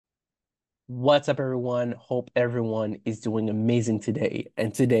What's up, everyone? Hope everyone is doing amazing today.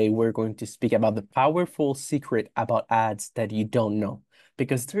 And today we're going to speak about the powerful secret about ads that you don't know.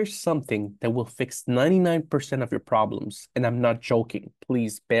 Because there's something that will fix 99% of your problems. And I'm not joking.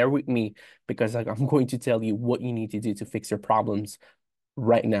 Please bear with me because I'm going to tell you what you need to do to fix your problems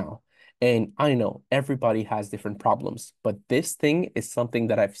right now. And I know everybody has different problems, but this thing is something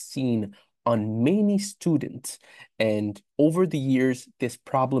that I've seen on many students. And over the years, this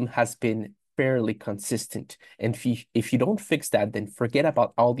problem has been fairly consistent. And if you don't fix that, then forget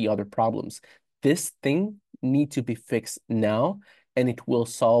about all the other problems. This thing need to be fixed now, and it will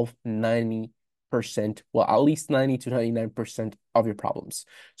solve 90%, well, at least 90 to 99% of your problems.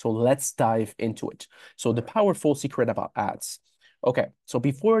 So let's dive into it. So the powerful secret about ads. Okay, so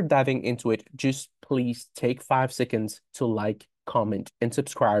before diving into it, just please take 5 seconds to like, comment, and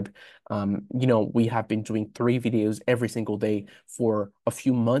subscribe. We have been doing 3 videos every single day for a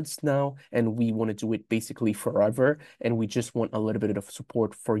few months now, and we want to do it basically forever. And we just want a little bit of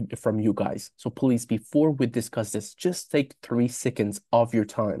support from you guys. So please, before we discuss this, just take 3 seconds of your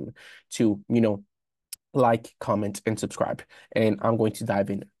time to, like, comment, and subscribe. And I'm going to dive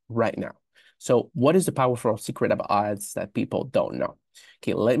in right now. So what is the powerful secret about ads that people don't know?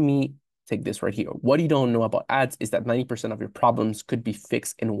 Okay, let me take this right here. What you don't know about ads is that 90% of your problems could be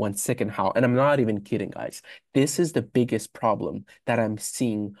fixed in 1 second. How? And I'm not even kidding, guys. This is the biggest problem that I'm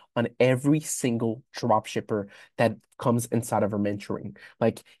seeing on every single dropshipper that comes inside of our mentoring.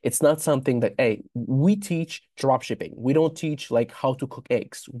 Like, it's not something that, hey, we teach dropshipping. We don't teach like how to cook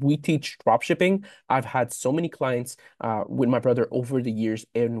eggs. We teach dropshipping. I've had so many clients with my brother over the years,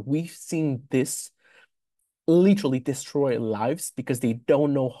 and we've seen this literally destroy lives because they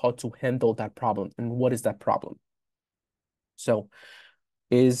don't know how to handle that problem. And what is that problem? So,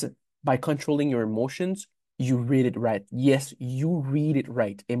 is by controlling your emotions, you read it right. Yes, you read it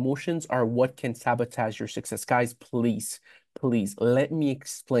right. Emotions are what can sabotage your success. Guys, please let me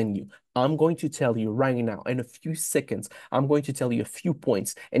explain you. I'm going to tell you right now in a few seconds, I'm going to tell you a few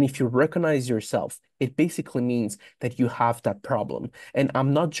points. And if you recognize yourself, it basically means that you have that problem. And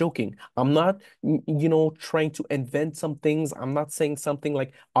I'm not joking. I'm not, trying to invent some things. I'm not saying something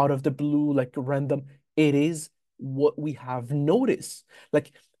like out of the blue, like random. It is what we have noticed.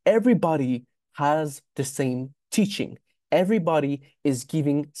 Like, everybody has the same teaching. Everybody is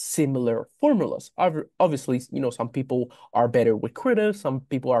giving similar formulas. Obviously, some people are better with creative, some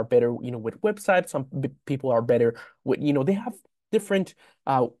people are better, with websites, some people are better with, they have different,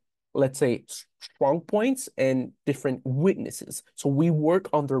 let's say, strong points and different weaknesses. So we work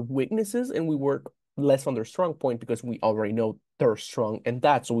on their weaknesses and we work less on their strong point because we already know they're strong in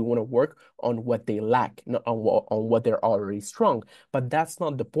that. So we want to work on what they lack, not on what they're already strong. But that's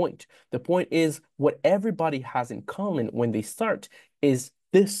not the point. The point is what everybody has in common when they start is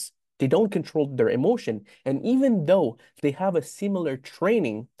this. They don't control their emotion. And even though they have a similar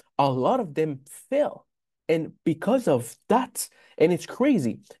training, a lot of them fail. And because of that, and it's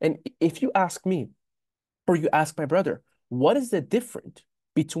crazy. And if you ask me, or you ask my brother, what is the difference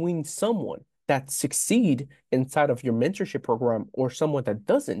between someone that succeed inside of your mentorship program or someone that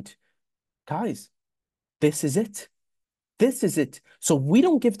doesn't? Guys, this is it. This is it. So we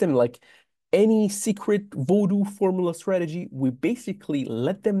don't give them like any secret voodoo formula strategy. We basically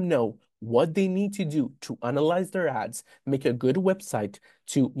let them know what they need to do to analyze their ads, make a good website,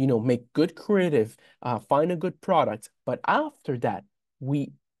 to, make good creative, find a good product. But after that,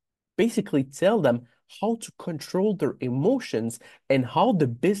 we basically tell them how to control their emotions and how the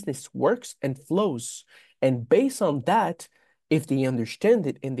business works and flows. And based on that, if they understand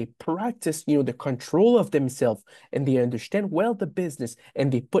it and they practice, the control of themselves, and they understand well the business, and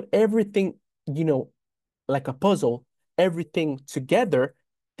they put everything, like a puzzle, everything together,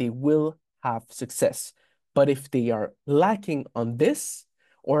 they will have success. But if they are lacking on this,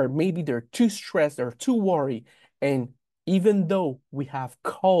 or maybe they're too stressed or too worried, and even though we have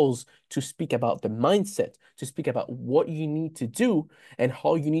calls to speak about the mindset, to speak about what you need to do and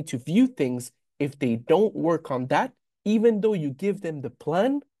how you need to view things, if they don't work on that, even though you give them the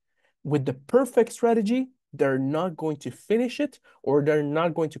plan with the perfect strategy, they're not going to finish it or they're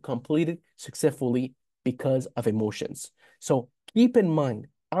not going to complete it successfully because of emotions. So keep in mind,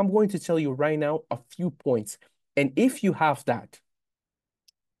 I'm going to tell you right now a few points. And if you have that,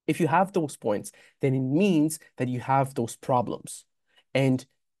 if you have those points, then it means that you have those problems. And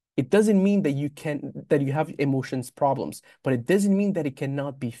it doesn't mean that you have emotions problems, but it doesn't mean that it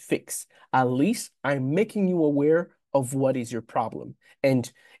cannot be fixed. At least I'm making you aware of what is your problem. And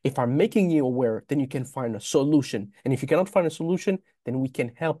if I'm making you aware, then you can find a solution. And if you cannot find a solution, then we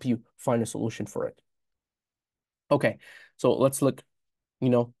can help you find a solution for it. Okay, so let's look, you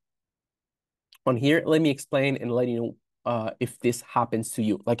know, On here, let me explain and let you know if this happens to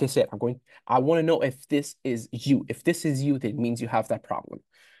you. Like I said, I want to know if this is you. If this is you, that means you have that problem.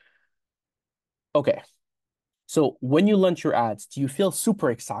 Okay. So when you launch your ads, do you feel super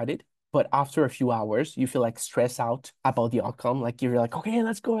excited? But after a few hours, you feel like stressed out about the outcome. Like you're like, okay,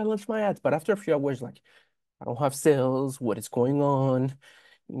 let's go and launch my ads. But after a few hours, like, I don't have sales. What is going on?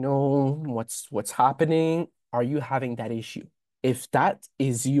 What's happening? Are you having that issue? If that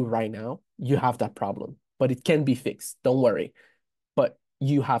is you right now, you have that problem, but it can be fixed. Don't worry. But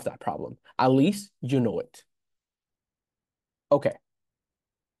you have that problem. At least you know it. Okay.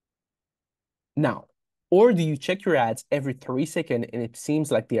 Now, or do you check your ads every 3 seconds and it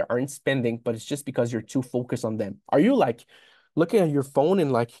seems like they aren't spending, but it's just because you're too focused on them? Are you like looking at your phone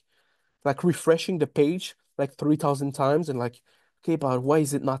and like refreshing the page like 3,000 times and like, okay, but why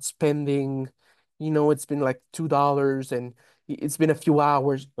is it not spending? It's been like $2 and it's been a few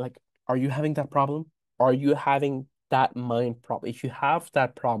hours. Like, are you having that problem? Are you having that mind problem? If you have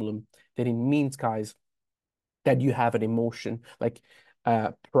that problem, then it means, guys, that you have an emotion like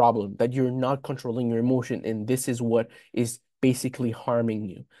problem, that you're not controlling your emotion, and this is what is basically harming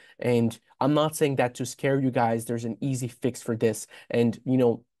you. And I'm not saying that to scare you guys. There's an easy fix for this, and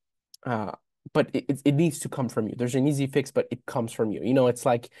uh, but it needs to come from you. There's an easy fix, but it comes from you. It's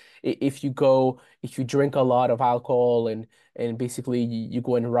like if you drink a lot of alcohol and basically you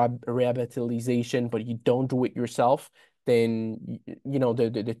go in rehabilitation, but you don't do it yourself, then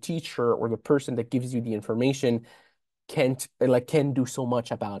the teacher or the person that gives you the information can't do so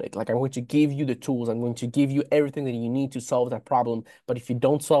much about it. Like, I'm going to give you the tools, I'm going to give you everything that you need to solve that problem. But if you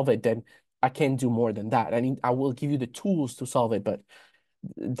don't solve it, then I can't do more than that. I will give you the tools to solve it, but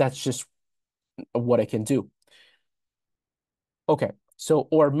that's just what I can do. Okay. So,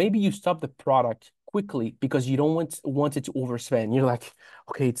 or maybe you stop the product quickly because you don't want it to overspend. You're like,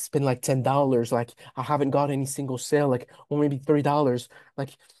 okay, it's been like $10. Like, I haven't got any single sale, like, or maybe $3.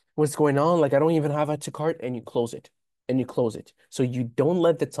 Like, what's going on? Like, I don't even have it to cart, and you close it. And you close it. So you don't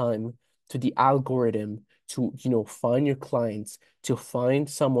let the time to the algorithm to, find your clients, to find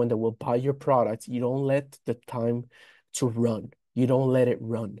someone that will buy your product. You don't let the time to run. You don't let it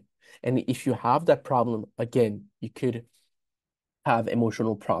run. And if you have that problem, again, you could have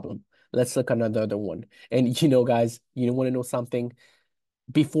emotional problem. Let's look at another one. And guys, you want to know something?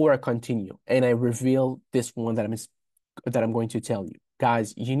 Before I continue and I reveal this one that I'm going to tell you,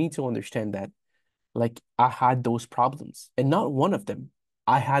 guys, you need to understand that like I had those problems, and not one of them.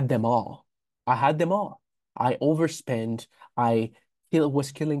 I had them all. I had them all. I overspent.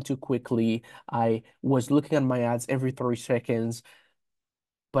 Was killing too quickly. I was looking at my ads every 3 seconds,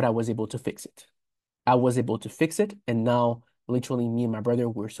 but I was able to fix it. I was able to fix it. And now, literally, me and my brother,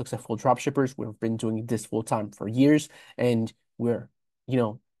 we're successful drop shippers. We've been doing this full time for years, and you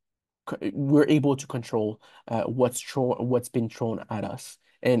know, we're able to control what's been thrown at us.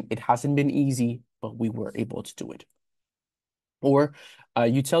 And it hasn't been easy, but we were able to do it. Or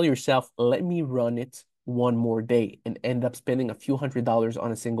you tell yourself, let me run it one more day and end up spending a few $100s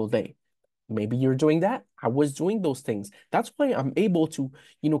on a single day. Maybe you're doing that. I was doing those things. That's why I'm able to,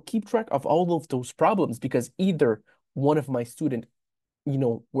 keep track of all of those problems, because either one of my student,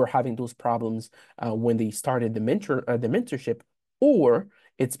 were having those problems when they started the mentorship, or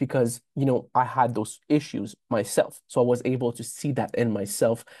it's because, I had those issues myself. So I was able to see that in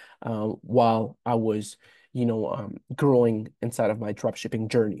myself while I was, growing inside of my dropshipping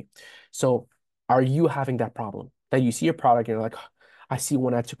journey. So are you having that problem that you see a product and you're like, I see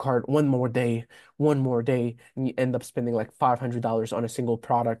one add to cart, one more day, and you end up spending like $500 on a single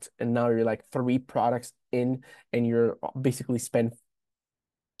product, and now you're like 3 products in, and you're basically spend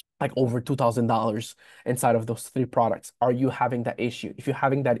like over $2,000 inside of those 3 products. Are you having that issue? If you're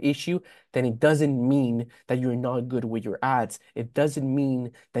having that issue, then it doesn't mean that you're not good with your ads. It doesn't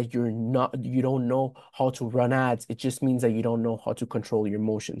mean that you don't know how to run ads. It just means that you don't know how to control your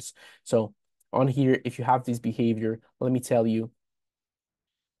emotions. So on here, if you have this behavior, let me tell you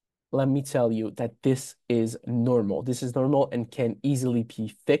that this is normal. This is normal and can easily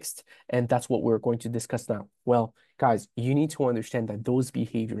be fixed. And that's what we're going to discuss now. Well, guys, you need to understand that those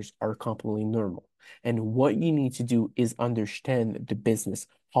behaviors are completely normal. And what you need to do is understand the business,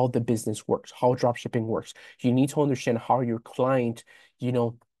 how the business works, how dropshipping works. You need to understand how your client,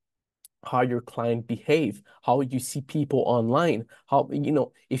 behave, how you see people online, how,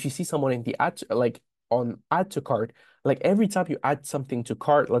 if you see someone in the ad, like on add to cart, like every time you add something to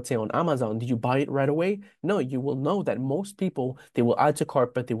cart, let's say on Amazon, do you buy it right away? No, you will know that most people, they will add to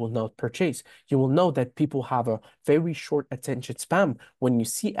cart, but they will not purchase. You will know that people have a very short attention span when you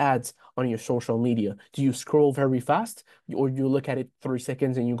see ads on your social media. Do you scroll very fast, or you look at it 3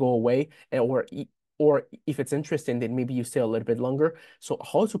 seconds and you go away, or if it's interesting, then maybe you stay a little bit longer. So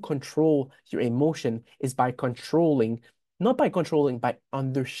how to control your emotion is by controlling, not by controlling, by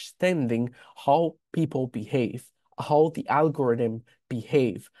understanding how people behave, how the algorithm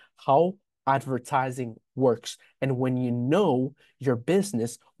behave, how advertising works. And when you know your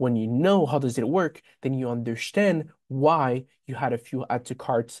business, when you know how does it work, then you understand why you had a few add to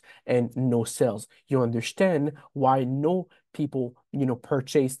carts and no sales. You understand why no people,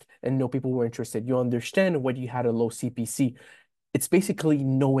 purchased and no people were interested. You understand why you had a low CPC. It's basically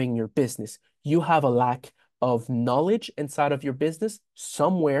knowing your business. You have a lack of knowledge inside of your business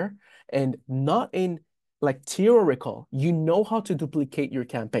somewhere, and not in like theoretical. You know how to duplicate your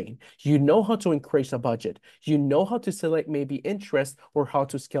campaign. You know how to increase a budget. You know how to select maybe interest or how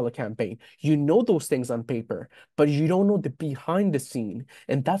to scale a campaign. You know those things on paper, but you don't know the behind the scene.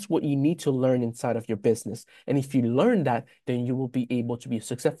 And that's what you need to learn inside of your business. And if you learn that, then you will be able to be a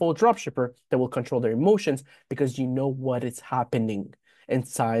successful dropshipper that will control their emotions because you know what is happening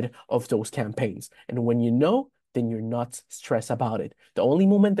inside of those campaigns. And when you know, then you're not stressed about it. The only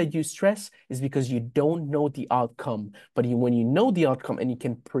moment that you stress is because you don't know the outcome. But when you know the outcome and you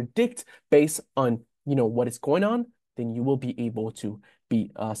can predict based on, what is going on, then you will be able to be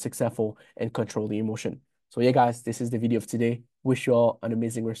successful and control the emotion. So yeah, guys, this is the video of today. Wish you all an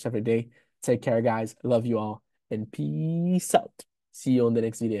amazing rest of your day. Take care, guys. Love you all and peace out. See you on the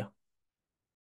next video.